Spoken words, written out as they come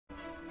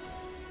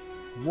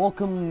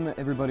Welcome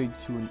everybody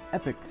to an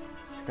epic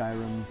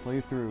Skyrim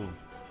playthrough.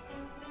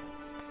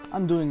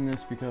 I'm doing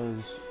this because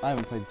I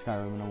haven't played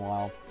Skyrim in a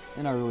while,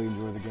 and I really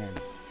enjoy the game.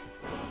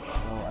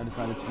 So I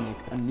decided to make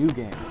a new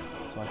game,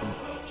 so I can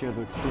share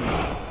the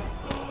experience.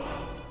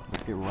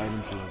 Let's get right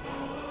into it.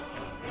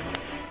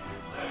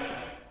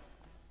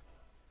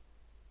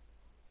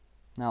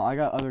 Now, I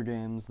got other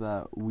games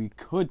that we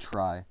could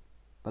try,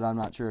 but I'm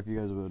not sure if you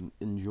guys would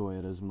enjoy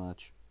it as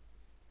much.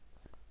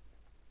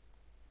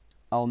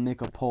 I'll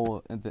make a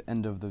poll at the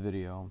end of the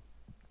video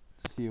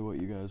to see what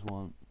you guys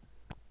want.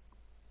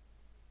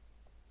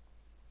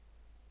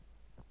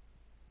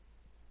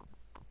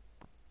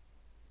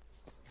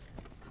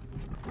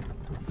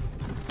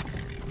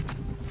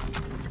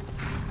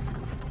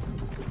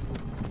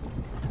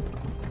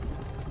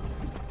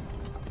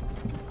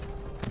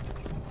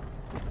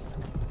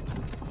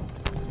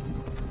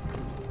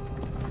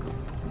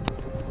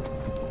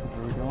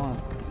 Where are we going?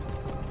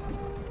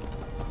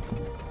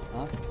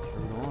 Huh? Where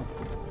are we going?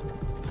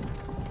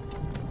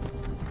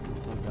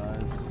 What's up,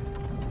 guys?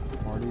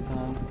 Party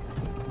time?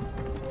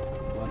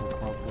 Glad we're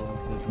comfortable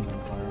and safe in the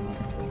environment.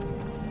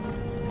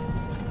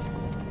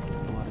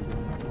 Know how to get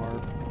in the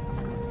park.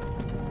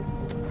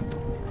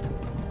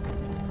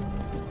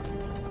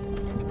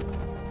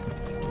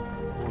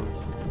 Of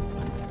course.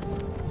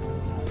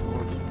 Of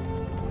course.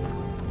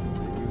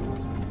 You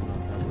must have put up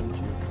that, didn't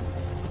you?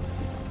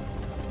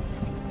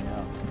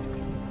 Yeah.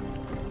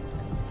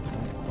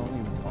 Don't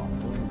even talk.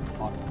 Don't even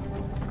talk.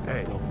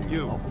 Hey, you.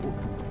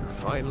 You're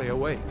finally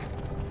awake.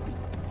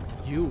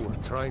 You were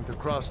trying to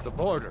cross the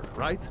border,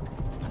 right?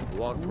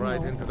 Walked right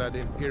No. into that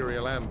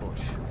Imperial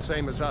ambush,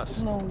 same as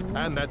us. No.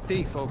 And that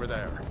thief over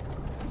there.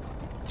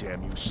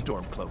 Damn you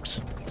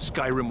Stormcloaks.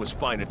 Skyrim was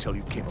fine until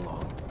you came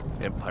along.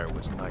 Empire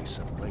was nice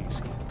and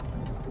lazy.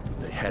 If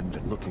they hadn't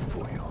been looking for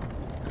you,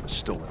 could have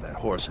stolen that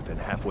horse and been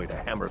halfway to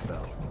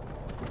Hammerfell.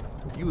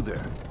 You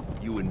there,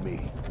 you and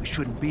me, we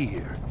shouldn't be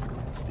here.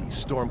 It's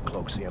these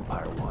Stormcloaks the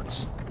Empire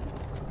wants.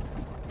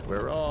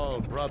 We're all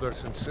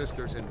brothers and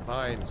sisters in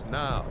binds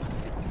now,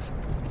 thief.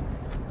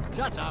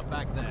 Shut up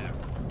back there.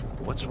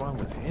 What's wrong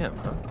with him,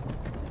 huh?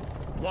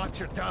 Watch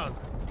your tongue.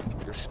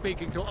 You're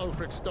speaking to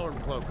Ulfric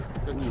Stormcloak,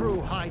 the true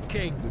High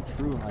King. The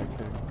true High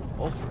King.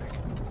 Ulfric,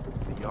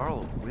 the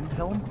Jarl of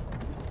Windhelm?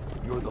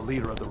 You're the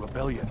leader of the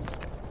rebellion.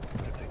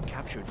 But if they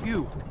captured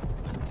you...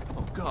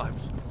 Oh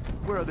gods,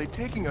 where are they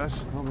taking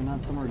us? Probably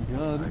not somewhere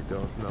good. I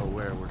don't know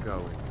where we're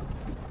going,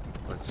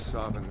 but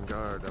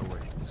Sovngarde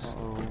awaits.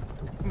 Uh-oh.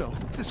 No,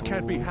 this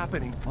can't be Oh.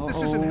 happening.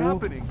 This isn't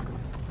happening.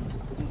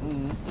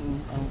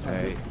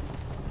 Hey,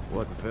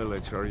 what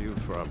village are you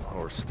from,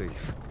 horse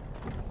thief?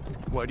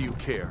 Why do you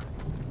care?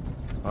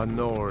 A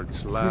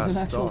Nord's There's an last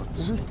actual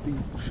thoughts horse thief.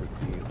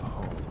 should be of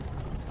home.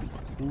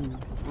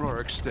 Ooh.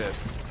 Rorikstead.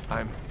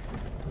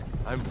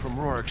 I'm from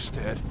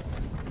Rorikstead.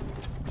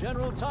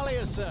 General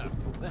Tullius, sir.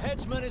 The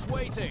headsman is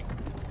waiting.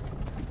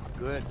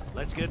 Good.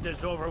 Let's get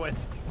this over with.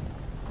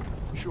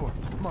 Sure.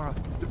 Mara,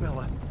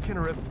 Debella,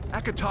 Kinnarev,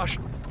 Akatosh,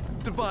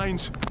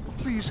 Divines,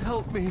 please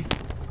help me.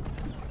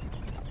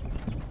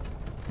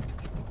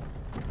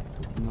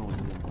 No one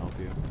can help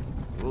you.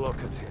 Look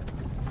at him.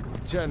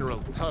 General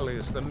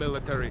Tullius, the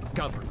military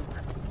governor.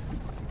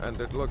 And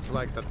it looks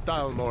like the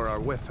Dalmor are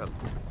with him.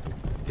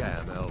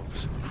 Damn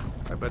elves.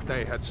 I bet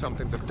they had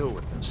something to do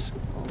with this.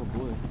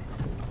 Probably.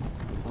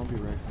 Don't be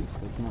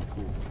racist. That's not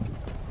cool.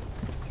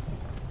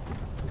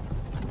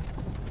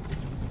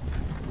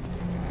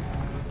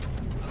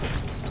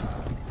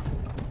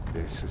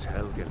 This is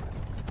Helgen.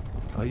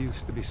 I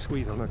used to be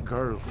sweet on a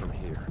girl from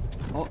here.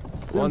 Oh,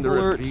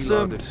 Wonder if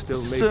simpler, Velod is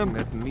still making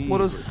that mead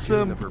What a with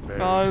simp, juniper berries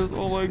guys. and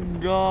Oh my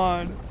stick.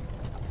 god.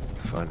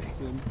 Funny.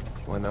 Simp.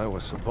 When I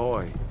was a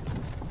boy,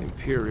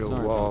 Imperial Sorry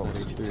about walls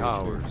that and experience,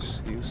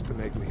 towers used to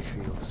make me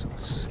feel so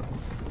safe.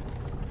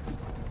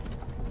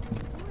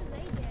 Who are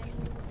they, Danny?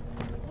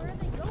 Where are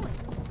they going?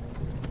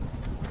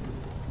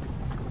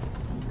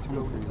 To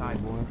go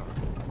inside, boy.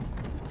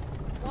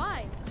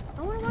 Why?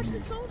 I want to watch the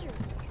soldiers.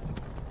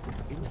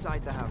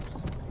 Inside the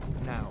house.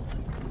 Now.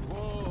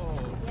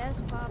 Whoa!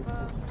 Yes,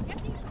 Papa. Get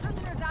these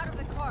prisoners out of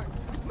the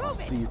carts. I'll Move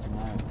see it! you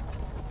tonight.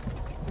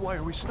 Why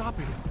are we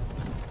stopping?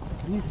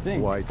 What do you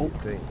think? Why do Oh, you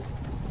think?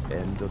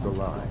 End of the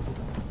line.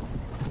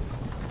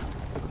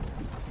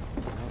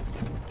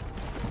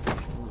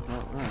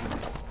 right.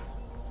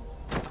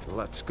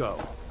 Let's go.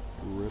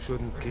 We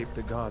shouldn't keep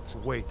the gods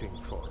waiting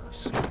for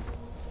us.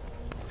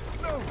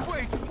 No,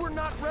 wait, we're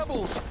not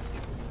rebels.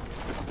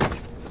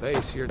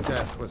 Face your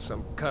death with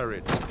some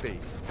courage,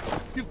 thief.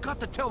 You've got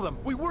to tell them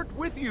we weren't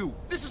with you.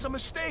 This is a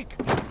mistake.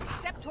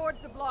 Step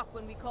towards the block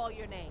when we call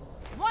your name.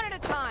 One at a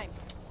time.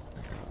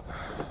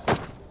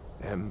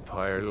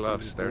 Empire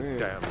loves their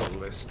Yeah. damn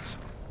lists.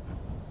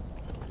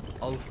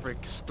 Ulfric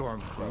Dang,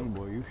 Stormcloak,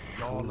 boy, you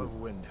Jarl sure. of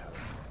Windhelm.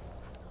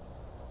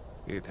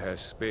 It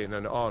has been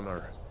an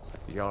honor,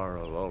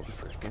 Jarl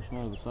Ulfric. That's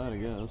not the side, I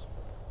guess.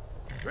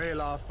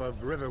 Ralof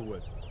of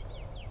Riverwood.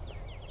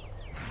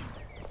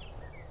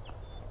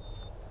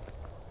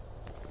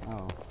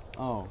 Oh.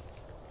 Oh.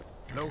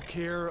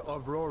 Lokir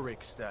of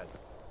Rorikstead.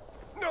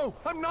 No,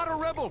 I'm not a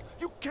rebel!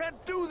 You can't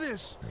do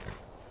this!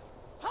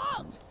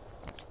 Halt!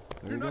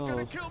 There You're he not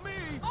gonna goes. kill me!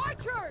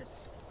 Archers!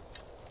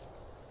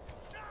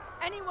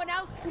 Anyone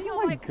else feel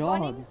Oh my like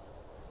god. running?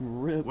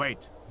 Rip.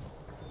 Wait.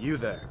 You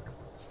there.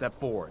 Step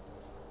forward.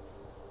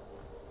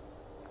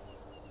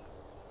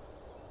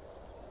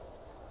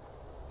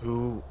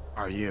 Who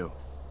are you?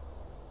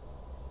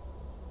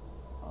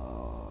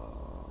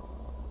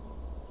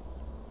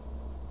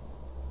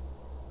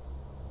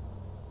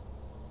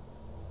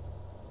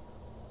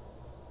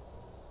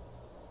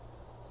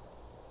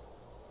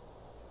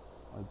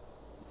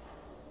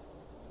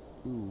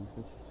 Ooh,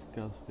 that's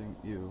disgusting.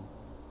 Ew.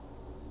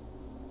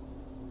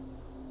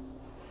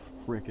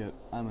 Frick it.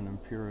 I'm an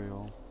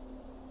Imperial.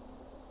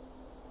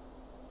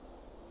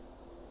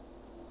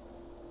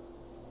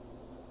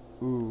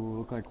 Ooh,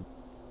 look like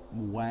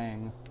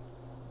Wang.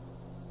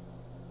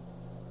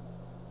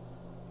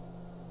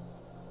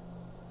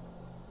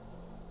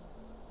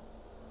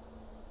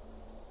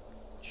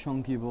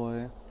 Chunky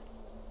boy.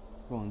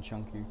 Going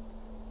chunky.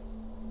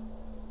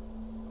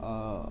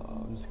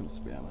 I'm just gonna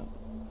spam it.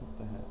 What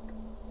the heck?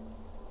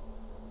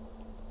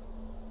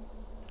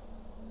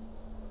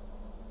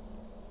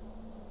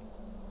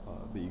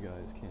 But you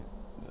guys can't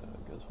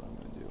guess what I'm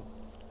gonna do.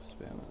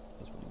 Spam it.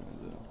 That's what I'm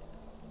gonna do.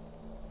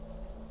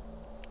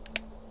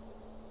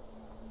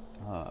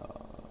 Oh,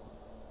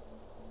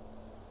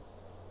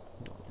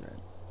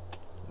 great.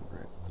 So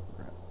great. So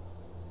great.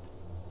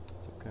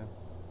 It's okay.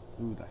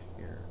 Ooh, the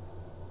hair. Oh,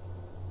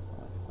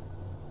 that's fine.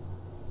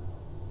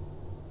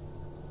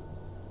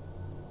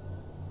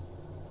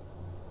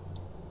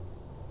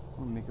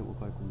 I'm gonna make it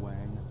look like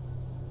Wang.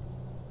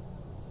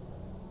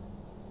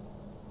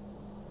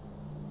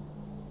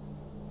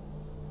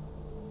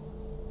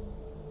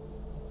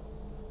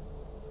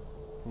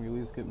 Can we at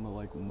least get him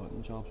like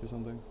mutton chops or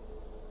something?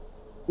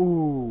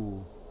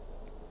 Ooh.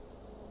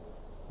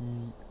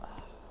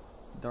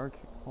 Dark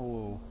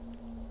hollow.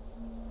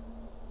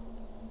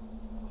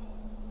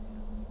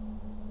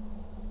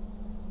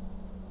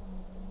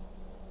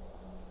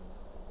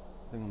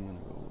 I think I'm gonna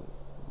go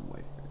with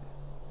white hair.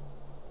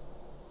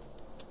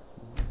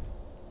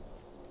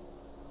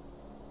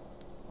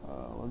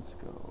 Let's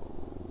go.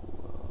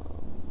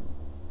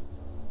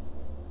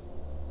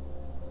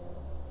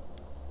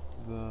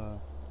 The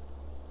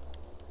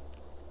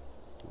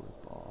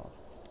rip off.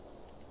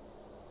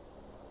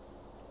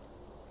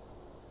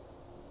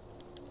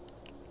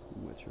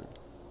 Witcher.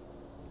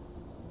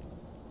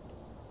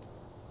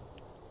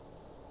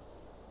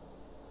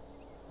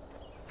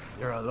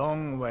 You're a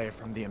long way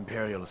from the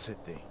Imperial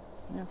City.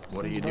 Yeah,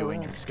 What are you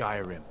doing in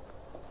Skyrim?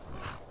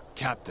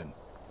 Captain,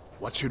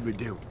 what should we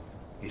do?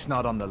 He's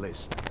not on the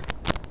list.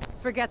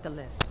 Forget the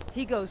list.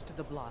 He goes to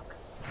the block.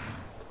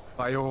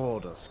 By your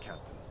orders,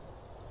 Captain.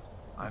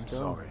 I'm Let's go.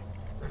 sorry.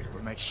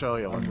 We'll make sure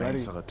your I'm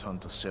remains ready. are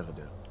returned to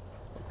Cyrodiil.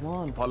 Come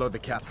on. Follow the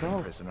captain,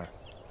 Go. prisoner.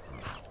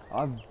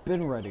 I've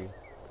been ready.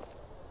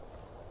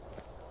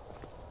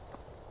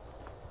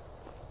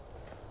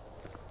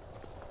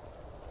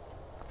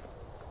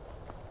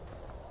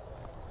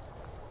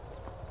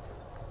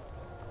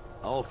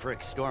 Ulfric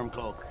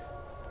Stormcloak.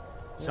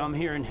 Some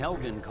here in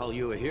Helgen call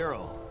you a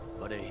hero,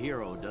 but a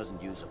hero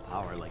doesn't use a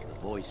power like the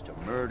voice to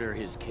murder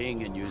his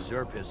king and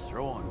usurp his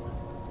throne.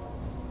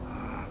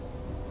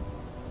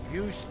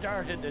 You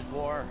started this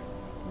war,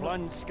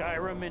 plunged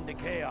Skyrim into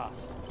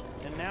chaos,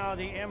 and now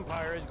the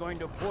Empire is going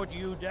to put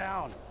you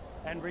down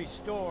and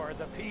restore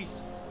the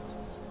peace.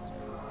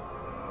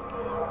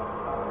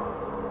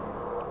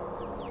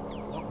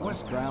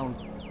 What's Drowned.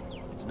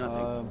 It's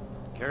nothing.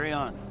 Carry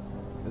on.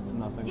 It's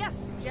nothing.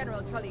 Yes,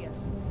 General Tullius.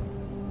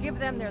 Give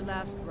them their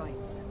last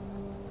rites.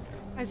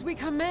 As we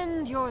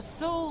commend your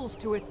souls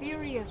to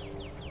Aetherius,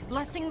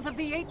 blessings of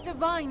the 8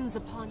 divines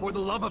upon you. For the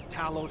love of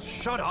Talos,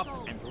 shut up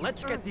Salt, and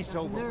let's get earth, this and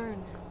over.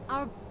 learn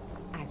our...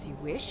 As you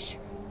wish.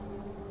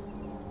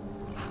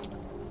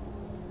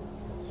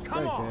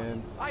 Come Great on!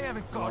 game. I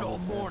haven't got all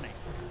morning.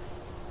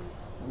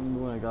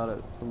 When I got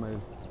it for my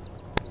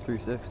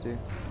 360.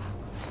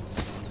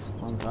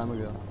 A long time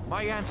ago.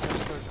 My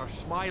ancestors are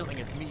smiling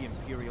at me,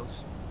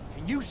 Imperials.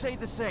 Can you say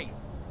the same?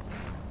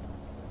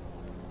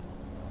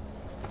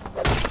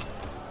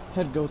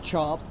 Head go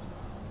chop.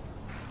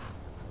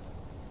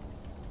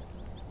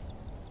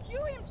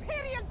 You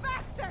Imperial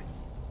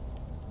bastards!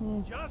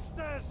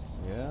 Justice!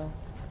 Yeah.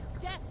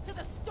 Death to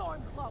the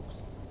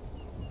Stormcloaks!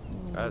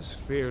 As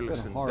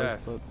fearless Bit in harsh,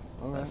 death but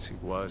okay. as he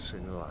was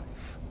in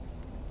life.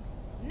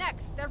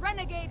 Next, the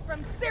renegade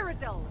from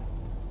Cyrodiil!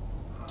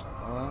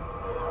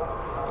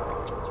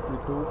 That's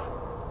pretty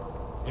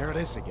cool. Here it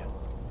is again.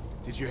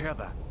 Did you hear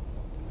that?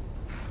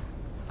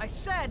 I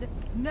said,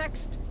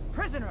 next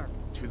prisoner!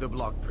 To the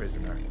block,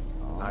 prisoner.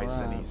 Nice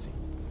and Alright. easy.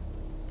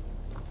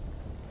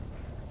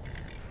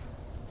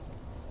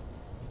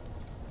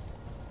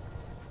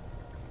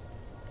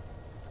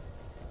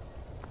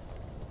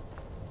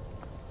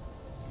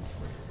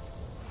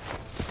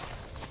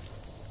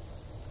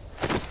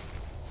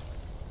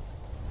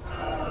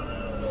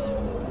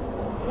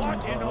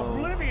 What in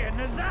oblivion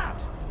is that?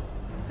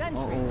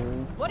 Sentry,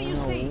 Uh-oh. what do you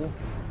Oh, see? no.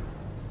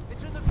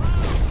 It's in the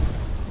ground!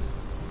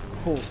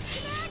 Oh,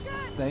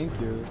 thank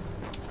you.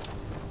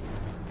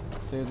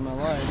 Saved my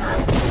life.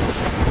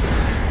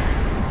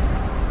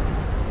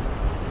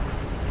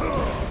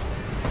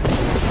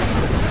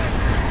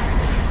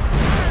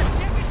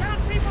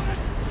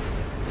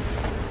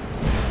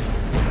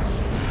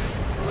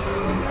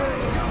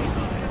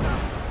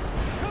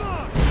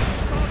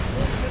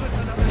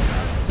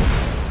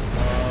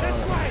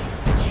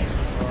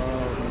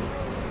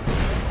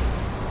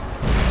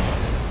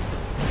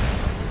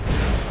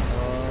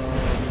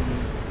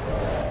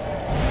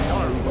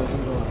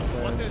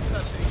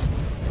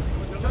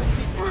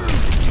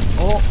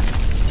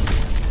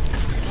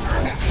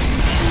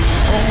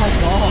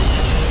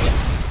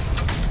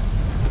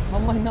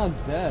 Not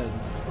dead.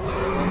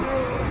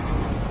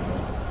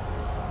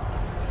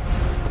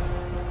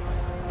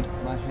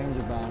 My hands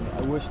are bound.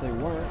 I wish they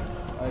weren't.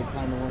 I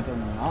kind of want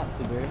them not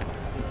to be.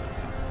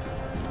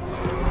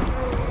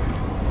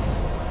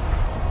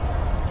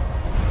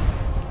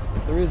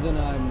 The reason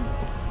I'm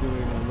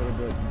doing a little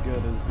bit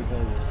good is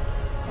because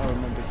I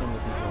remember some of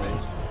the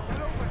controls.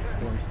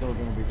 But I'm still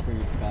going to be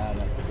pretty bad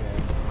at the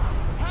game.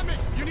 Hammy,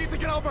 you need to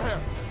get over here!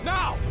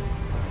 Now!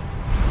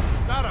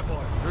 That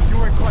boy, you're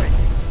doing great.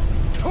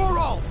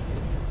 Toro!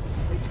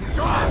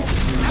 God!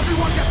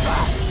 Everyone get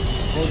back!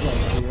 Hold on,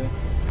 dear.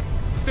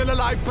 Still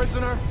alive,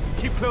 prisoner?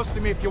 Keep close to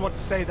me if you want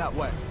to stay that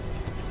way.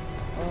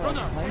 I kind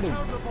of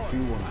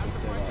do want to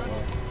stay that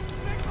way.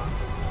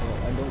 But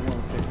I don't want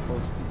to stay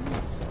close to you, so...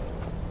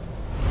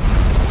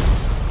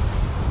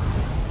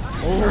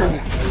 Oh!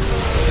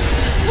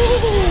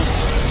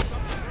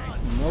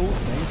 No,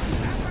 thank you.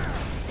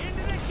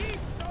 Into the keep,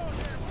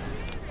 soldier!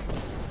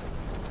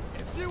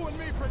 It's you and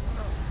me,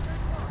 prisoner!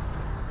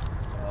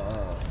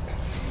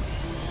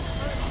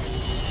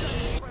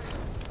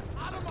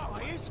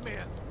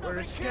 We're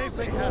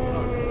escaping,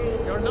 Templar.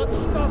 You're not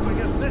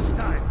stopping us this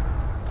time.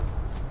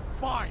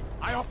 Fine.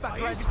 I hope that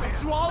dragon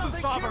takes you all to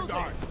Sovereign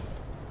Guard.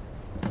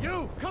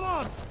 You, come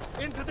on!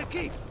 Into the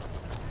keep!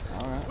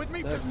 Alright. With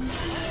me,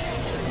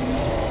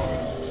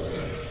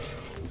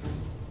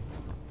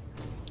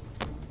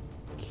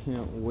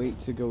 Can't wait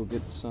to go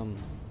get some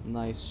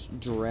nice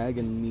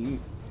dragon meat.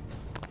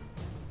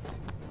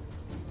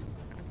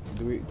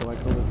 Do I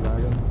kill the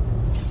dragon?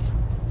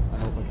 I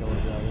hope I kill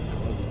the dragon.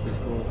 That'd be pretty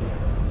cool.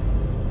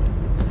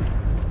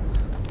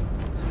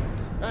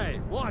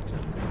 Hey, watch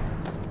it!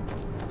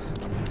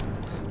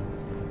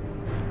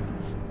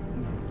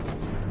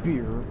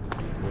 Beer.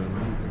 We'll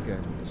meet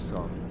again with the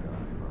Sovereign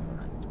Guard,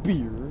 brother.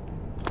 Beer.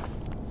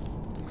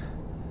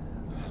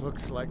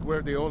 Looks like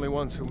we're the only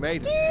ones who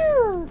made it.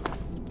 Beer.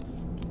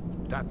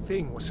 That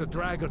thing was a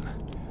dragon.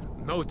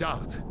 No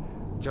doubt.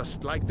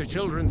 Just like the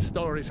children's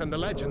stories and the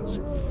legends.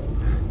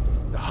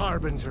 The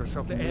harbingers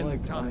of the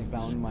end times.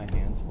 Unbound my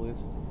hands, please.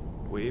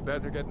 We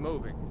better get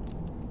moving.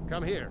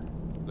 Come here.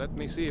 Let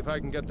me see if I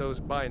can get those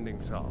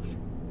bindings off.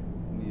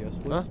 Yes,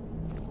 please. Huh?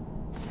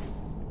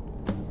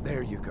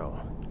 There you go.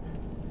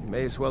 You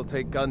may as well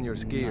take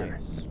Gunyor's gear.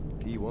 Nice.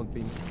 He won't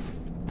be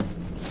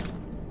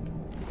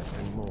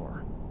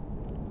anymore.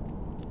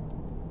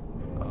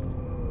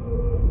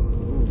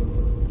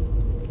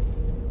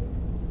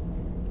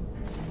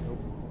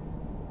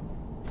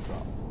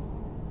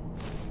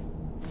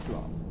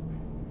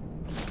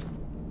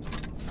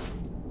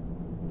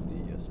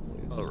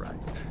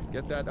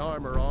 Get that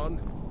armor on,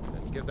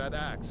 and give that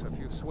axe a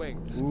few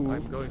swings. Ooh.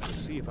 I'm going to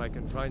see if I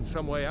can find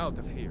some way out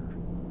of here.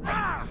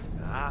 Ah,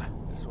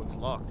 this one's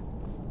locked.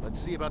 Let's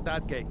see about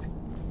that gate.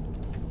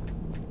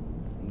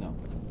 No.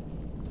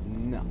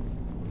 No.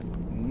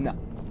 No.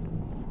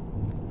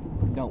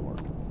 Don't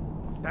work.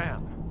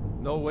 Damn.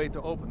 No way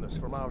to open this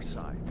from our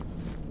side.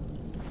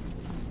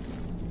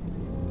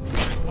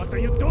 What are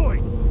you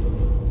doing?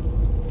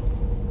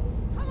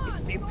 Come on,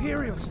 it's the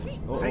Imperials.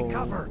 Take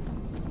cover.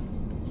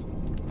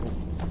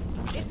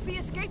 It's the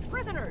escaped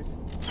prisoners!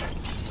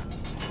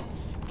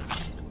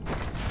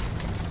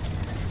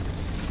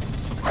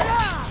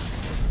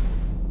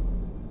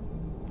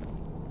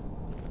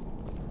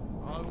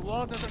 I'll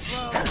water the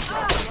ground.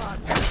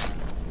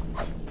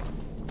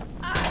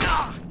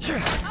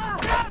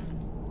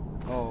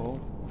 Oh.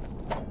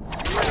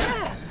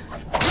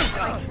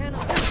 I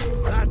cannot.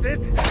 That's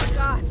it?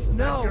 Gods,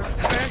 no!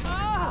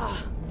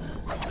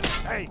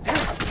 Hey,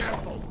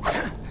 careful!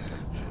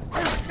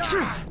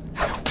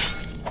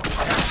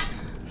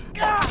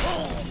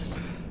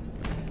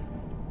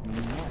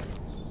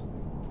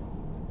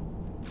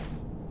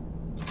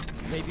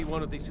 Maybe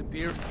one of these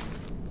Imperials.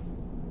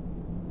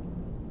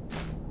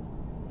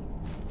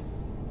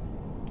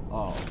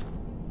 Oh.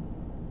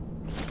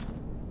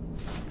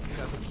 You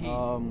have a key.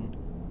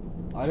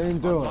 I didn't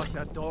do Unlock it.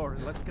 that door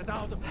and let's get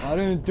out of here. I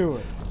didn't do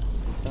it.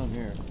 It's down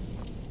here.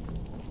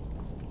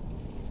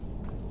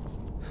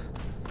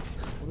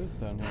 What is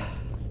down here?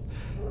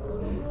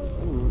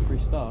 Ooh, free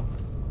stuff.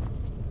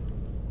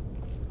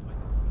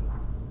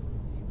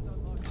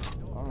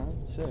 Alright,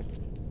 sick.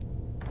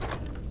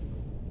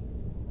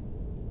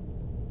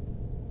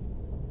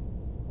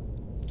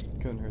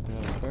 Couldn't hurt to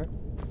have a spare.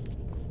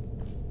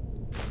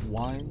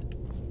 Wine.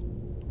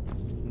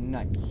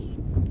 Nice.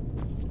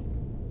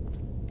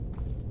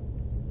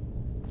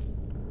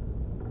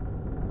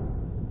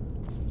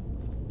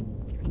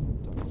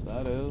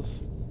 that is.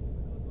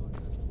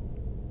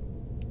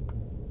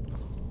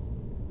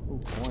 Ooh,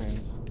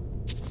 coins.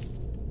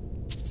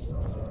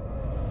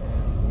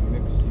 And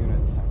mixed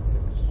unit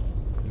tactics.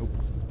 Nope.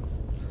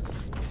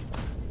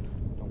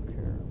 Don't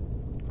care.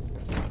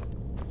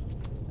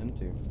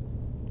 Empty.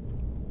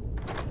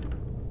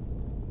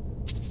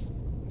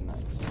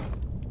 Nice.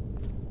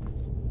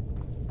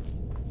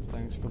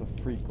 Thanks for the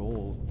free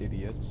gold,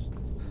 idiots.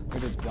 I'm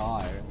gonna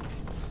die.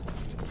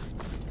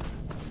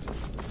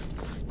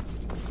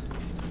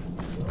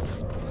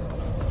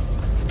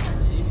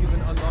 See if you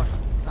can unlock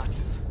that.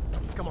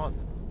 Come on,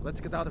 let's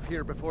get out of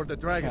here before the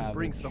dragon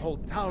brings the whole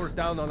tower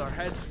down on our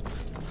heads.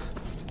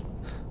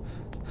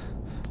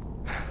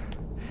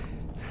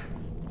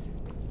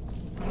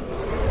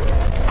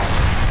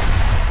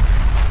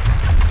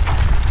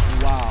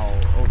 Wow,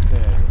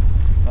 okay.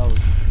 That was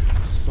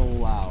so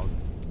loud.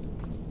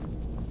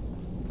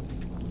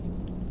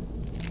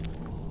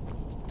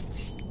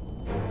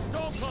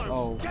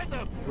 Oh, get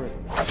them! frick.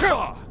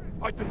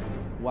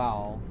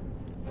 Wow.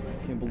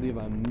 Can't believe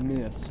I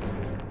missed.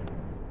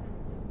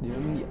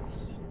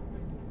 Yes.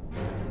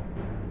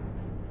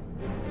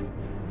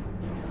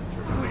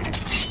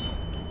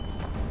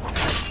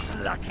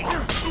 Lucky.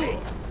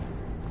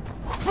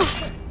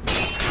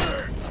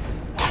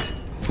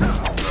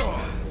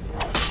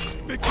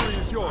 Victory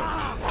is yours.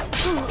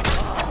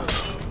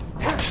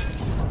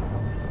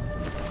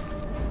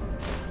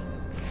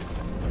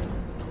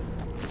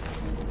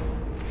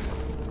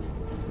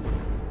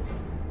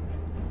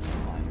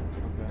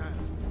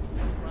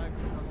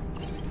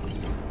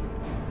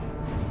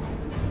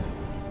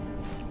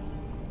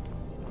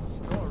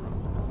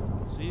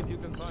 See if you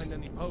can find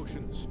any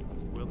potions.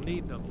 We'll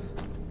need them.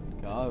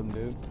 Got him,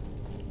 dude.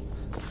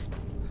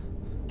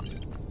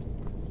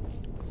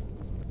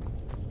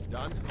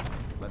 Done?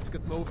 Let's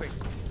get moving.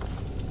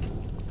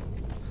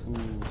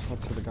 Ooh,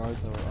 sucks for the guards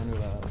that were under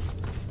that.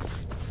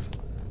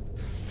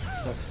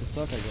 Sucks to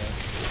suck, I guess.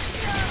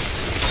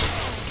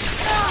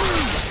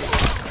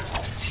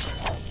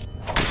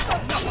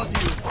 Enough of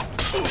you!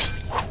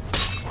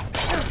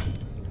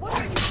 What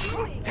are you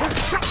doing?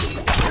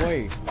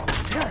 Wait.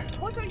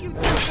 What are you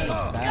doing?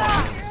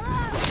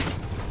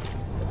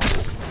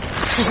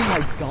 Oh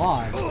my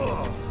god.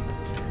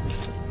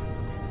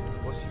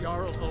 Was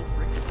Jarl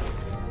Ulfric?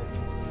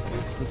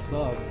 Sucks to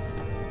suck.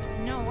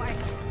 No, I've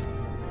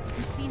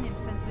seen him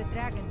since the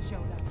dragon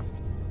showed up.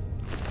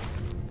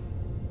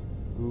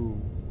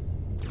 Ooh.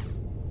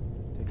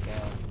 Take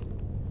that.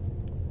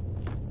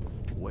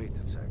 Wait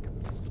a second.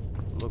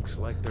 Looks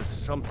like there's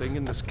something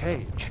in this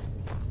cage.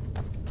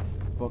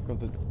 Book of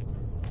the...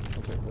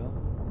 I'll take that.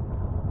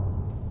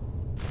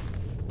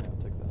 Yeah,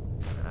 I'll take that.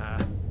 Ah,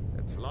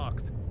 it's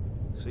locked.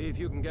 See if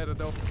you can get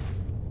it open.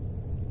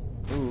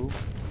 Ooh.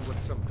 With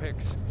some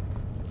picks.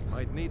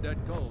 Might need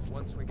that gold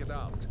once we get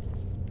out.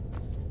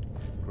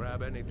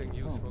 Grab anything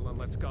useful and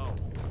let's go.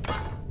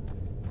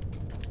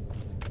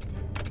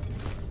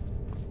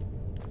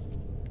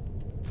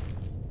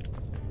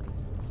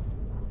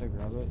 Did I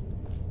grab it?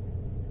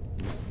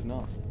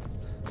 No.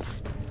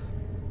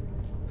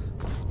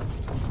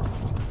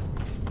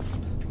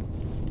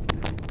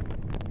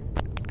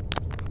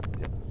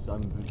 Yes,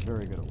 I'm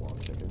very good at lock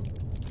picking.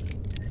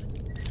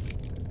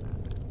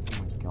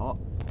 Oh my god.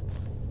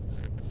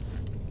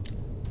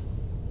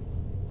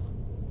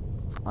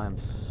 I am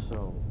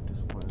so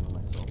disappointed in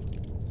myself.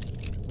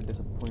 My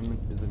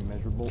disappointment is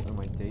immeasurable and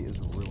my day is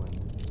ruined.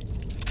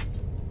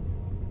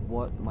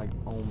 What my...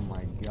 Oh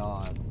my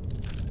god.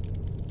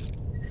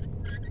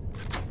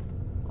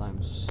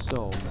 I'm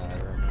so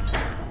mad right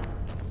now.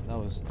 That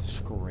was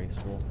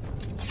disgraceful.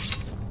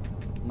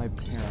 My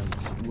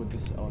parents would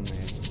disown me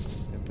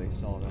if they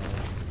saw that.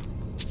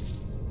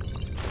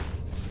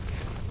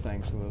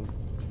 Thanks for the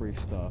free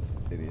stuff,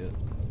 idiot.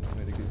 I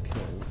had to get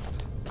killed.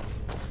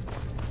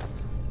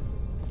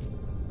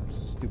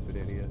 Stupid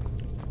idiot.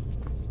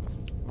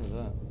 What is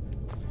that?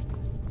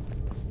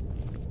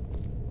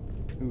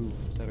 Ooh,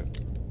 is that it?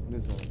 What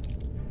is that?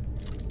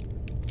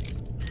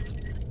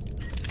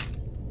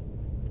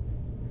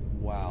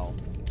 Wow.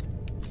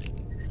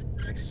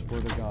 I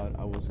swear to God,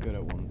 I was good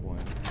at one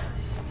point.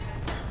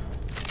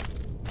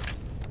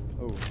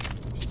 Oh,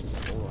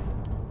 hold on.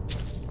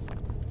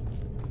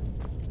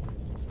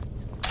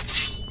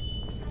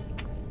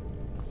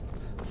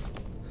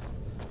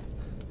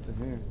 What's in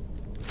here?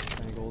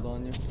 Any gold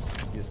on you?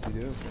 Yes, you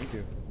do. Thank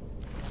you.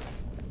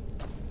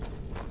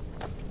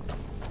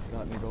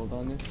 Got any gold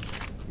on you?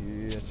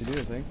 Yes, you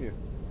do. Thank you.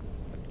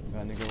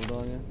 Got any gold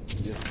on you?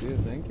 Yes, you do.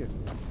 Thank you.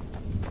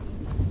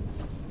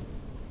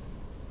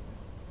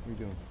 What are you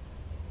doing?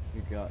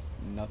 You got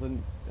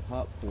nothing?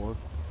 Hot poor.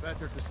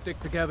 Better to stick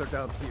together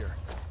down here.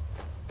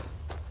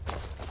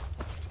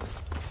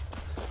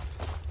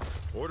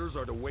 Orders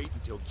are to wait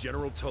until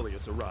General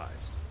Tullius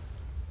arrives.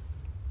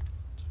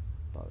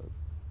 Thought a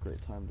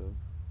great time to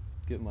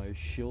get my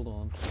shield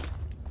on.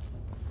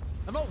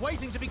 I'm not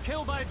waiting to be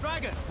killed by a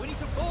dragon. We need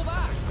to fall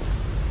back.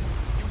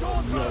 Yo,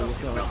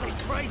 what's up? Filthy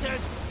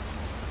traitors!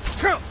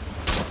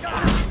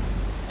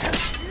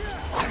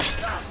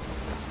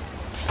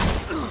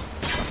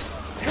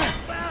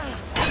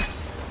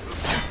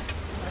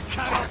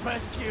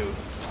 rescue.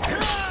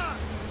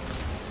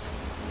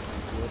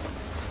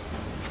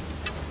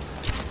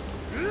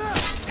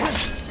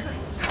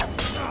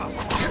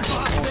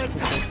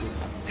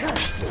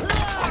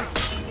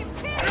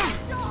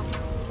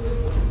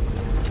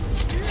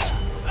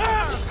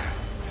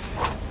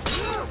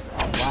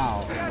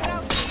 Wow.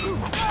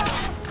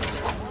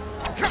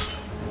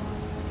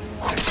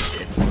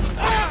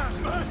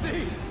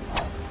 Mercy!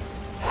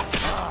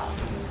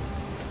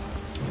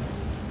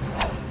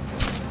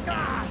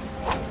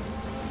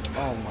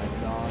 Oh my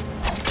god.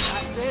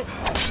 That's it.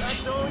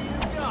 That's all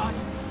you've got.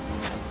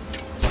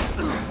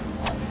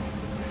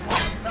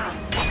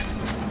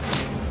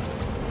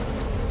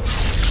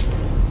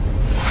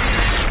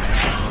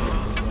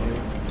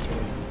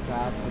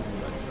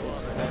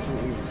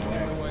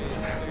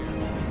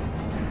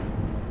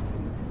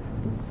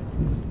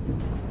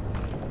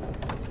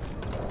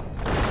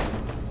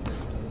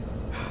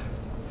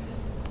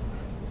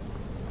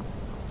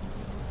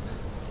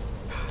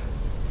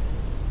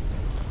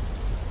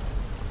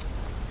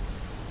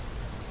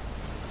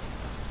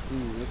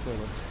 Ooh, this way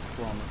looks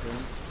promising.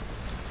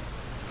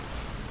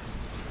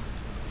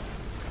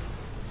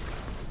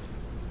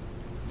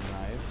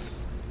 Nice.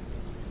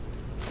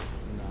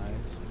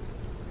 Nice.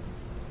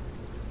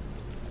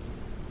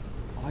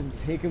 Oh, I can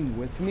take him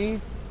with me?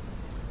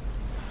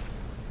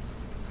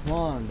 Come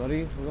on,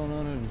 buddy. We're going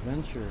on an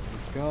adventure.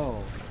 Let's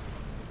go.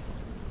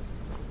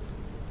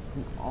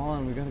 Come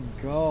on, we gotta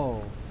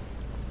go.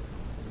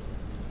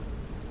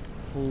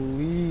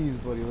 Please,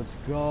 buddy, let's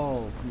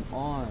go. Come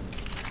on.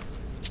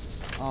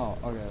 Oh,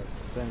 okay.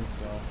 Thanks,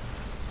 though.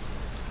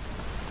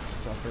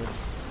 Sucker.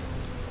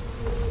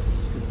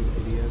 Stupid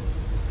idiot.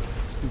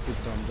 Stupid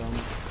dum-dum.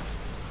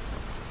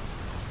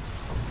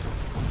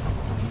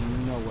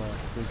 Nowhere.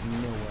 There's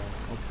nowhere.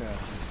 Okay.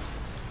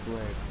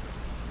 Great.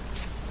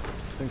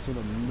 Thanks for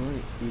the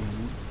money,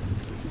 Eden.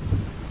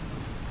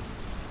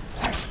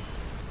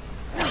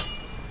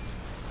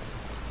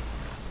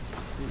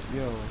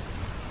 Yo.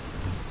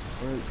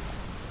 Where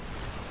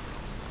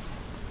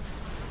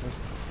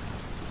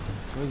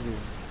is he?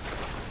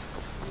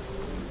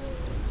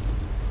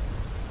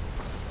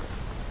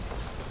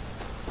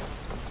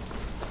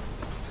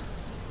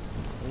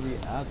 Where's he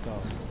at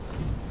though?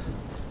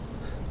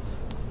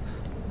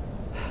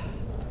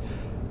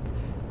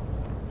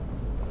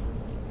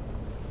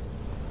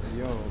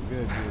 Yo,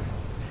 good dude.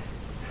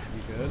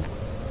 You good?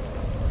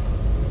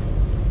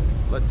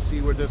 Let's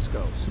see where this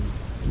goes.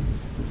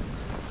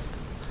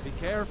 Be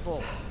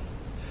careful.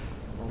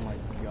 Oh my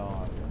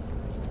god.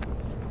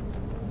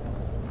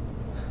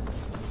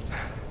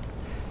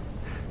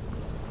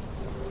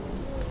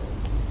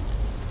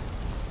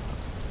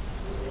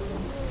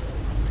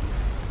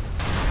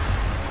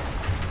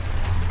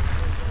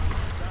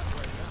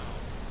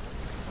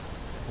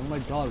 Oh my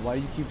god, why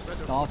do you keep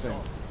stopping?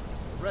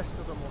 The rest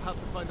of them will have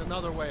to find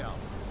another way out.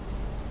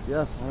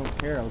 Yes, I don't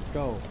care, let's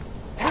go.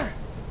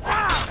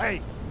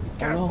 Hey!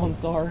 Oh no, I'm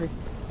sorry.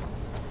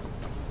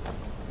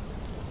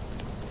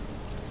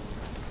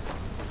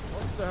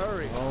 What's the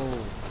hurry?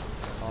 Oh,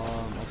 I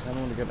kind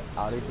of want to get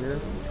out of here.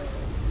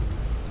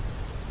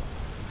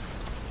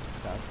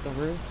 That's the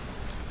hurry.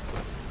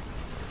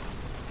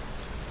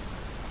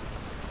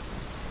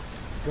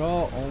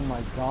 Go! Oh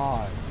my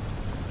god.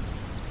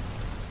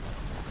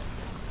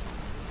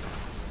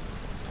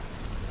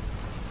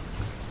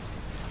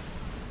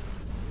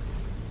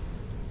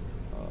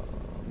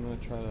 I'm gonna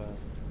try to.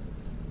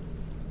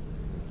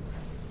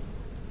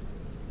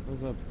 What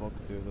does that book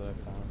do that I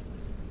found?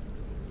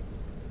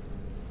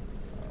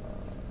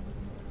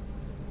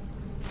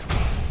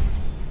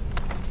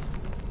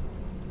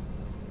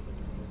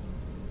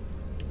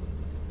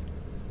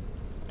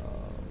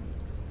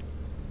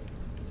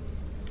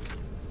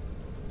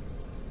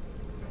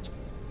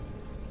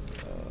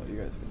 You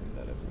guys can do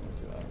that if you want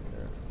to. I don't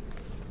care.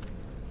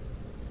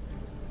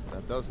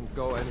 That doesn't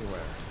go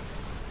anywhere.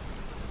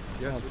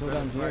 Yes, Yeah, we put better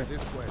down try here.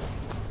 this way.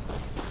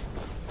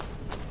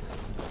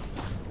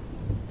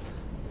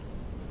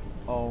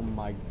 Oh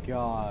my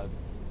god.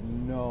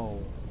 No.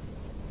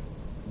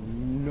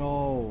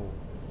 No.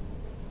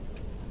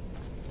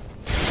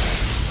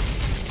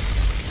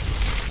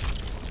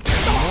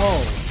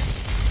 No.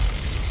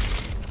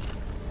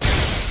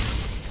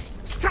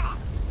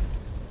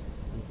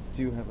 I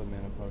do have a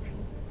mana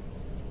potion.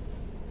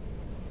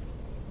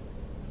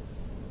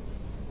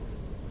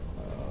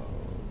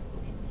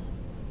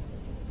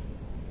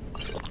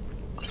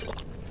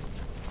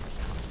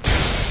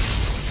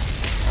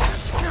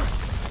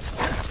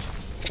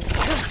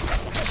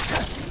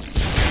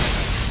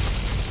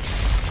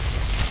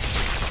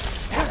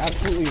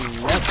 Absolutely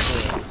love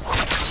it.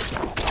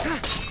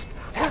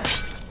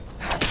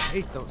 I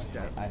hate those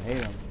devils. I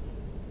hate them.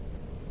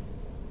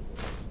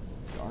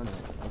 Darn it.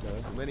 Okay.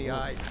 Too many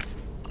eyes.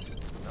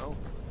 No?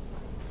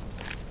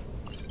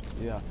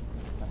 Yeah.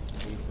 I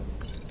hate them.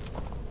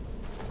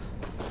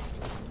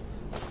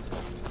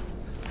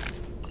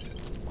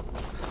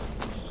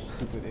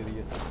 Stupid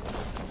idiot.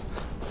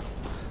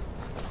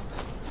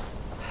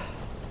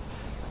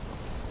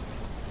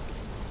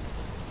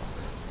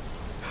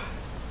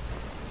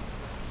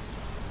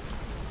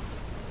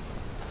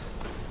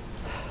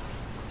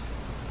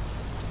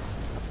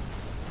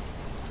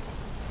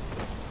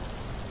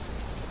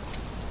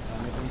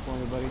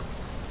 anybody?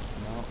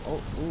 No.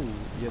 Oh, ooh,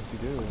 yes you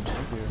do.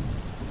 Thank you.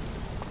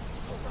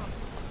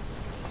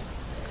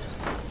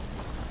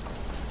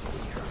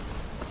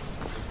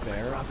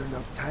 I'd rather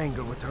not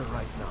tangle with her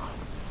right now.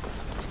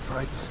 Let's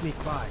try to sneak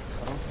by.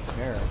 I don't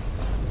care.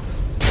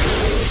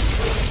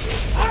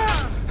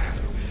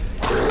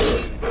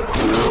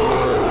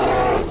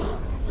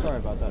 Sorry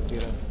about that,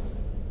 Tito.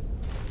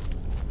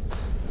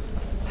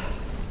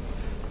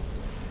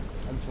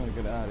 I just want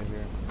to get out of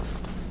here.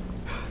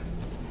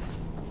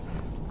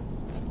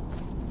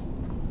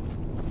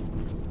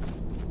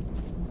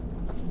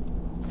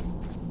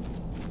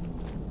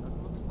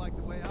 That looks like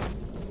the way out.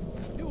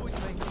 Do what you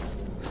think.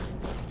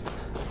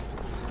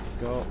 Let's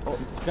go.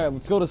 Oh,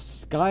 let's go to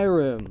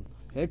Skyrim.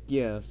 Heck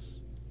yes.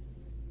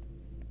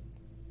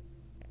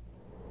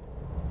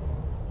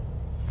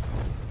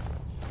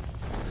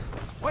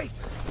 Wait!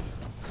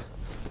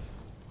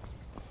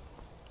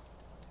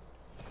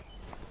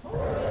 Oh,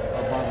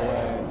 by the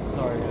way,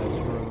 sorry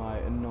guys for my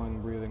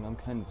annoying breathing. I'm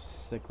kind of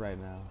sick right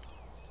now,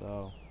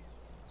 so.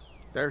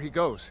 There he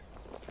goes.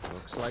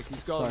 Looks like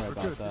he's gone Sorry for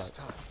about good that. this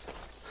time.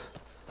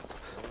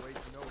 I'll wait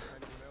to know if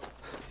anyone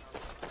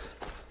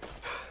else.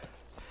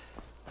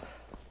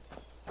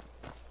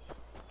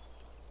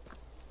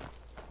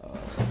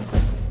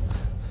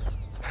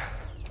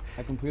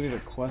 I completed a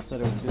quest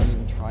that I didn't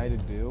even try to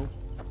do.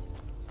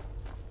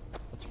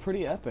 It's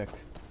pretty epic.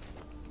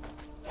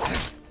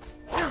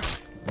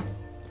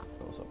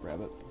 What's up,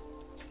 rabbit?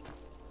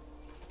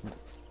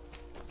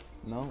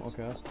 No?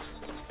 Okay.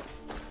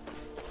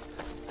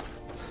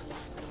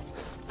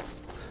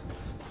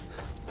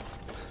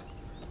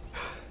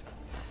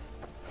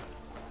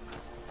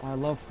 I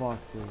love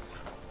foxes.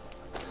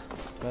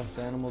 Best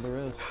animal there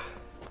is.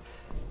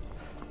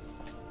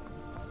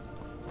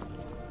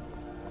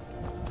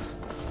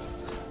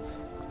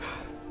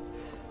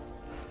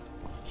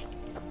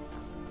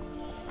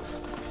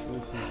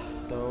 This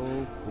is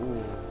so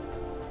cool.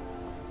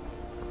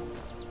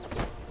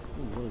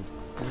 Ooh,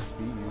 what is this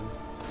bees?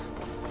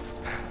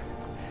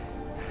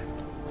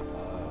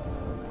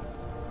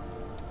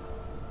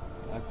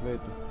 Activate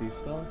the thief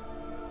stone?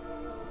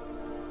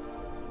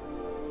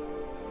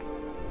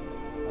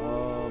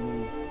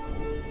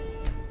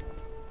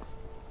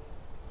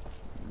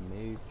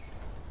 Mage,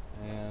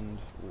 and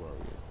where are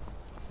you?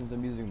 Since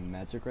I'm using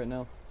magic right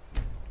now,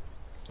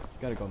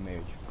 gotta go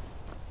mage.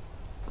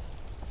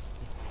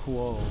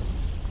 Whoa.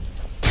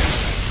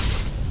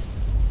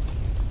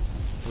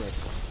 Frick.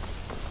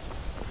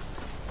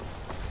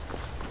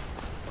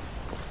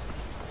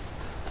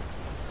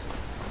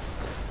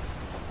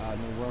 I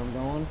know where I'm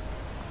going.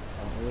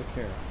 I don't really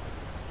care.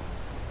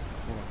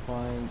 I'm gonna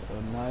find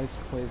a nice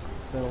place to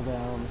settle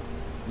down,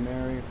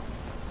 marry,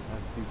 have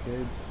a few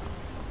kids,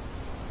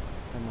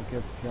 and my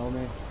kids kill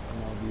me, and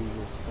all the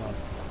usual stuff.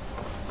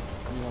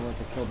 You know, like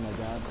I killed my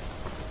dad.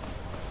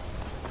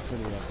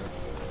 Pretty epic.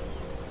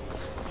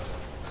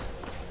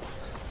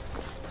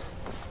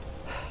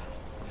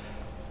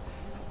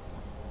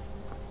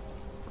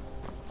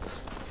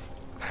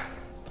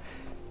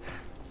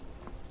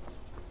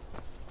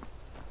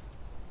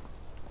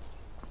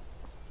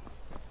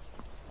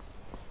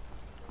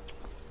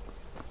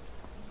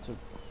 It's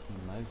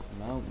a nice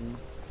mountain,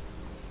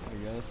 I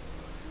guess.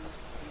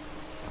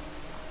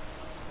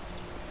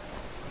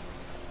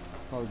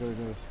 Probably gonna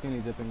go skinny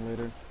dipping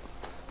later.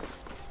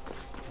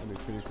 That'd be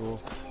pretty cool.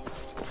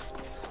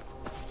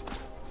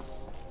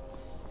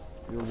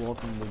 You're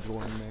welcome to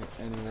join me,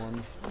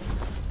 anyone.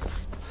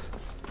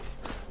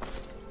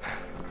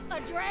 A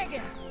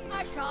dragon!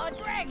 I saw a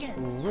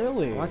dragon!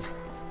 Really? What?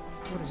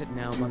 What is it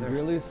now, Mother? You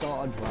really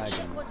saw a dragon?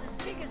 It was as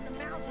big as the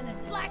mountain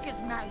and black as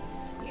night.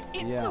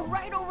 It Yeah, flew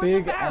right over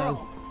big the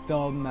barrel. as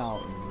the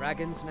mountain.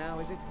 Dragons now,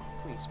 is it?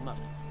 Please,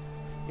 Mother.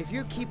 If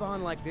you keep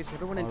on like this,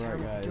 everyone in town Alright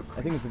will think guys, you're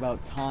I think it's crazy.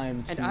 about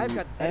time And to I've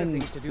got better end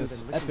things to do this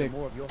than listen to epic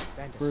more of your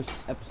fantasies.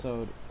 first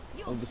episode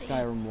You'll of the see.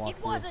 Skyrim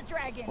It was a walkthrough.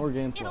 dragon. Or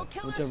gameplay, It'll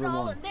kill us whichever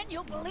all, one. and then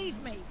you'll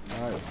believe me.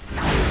 Alright.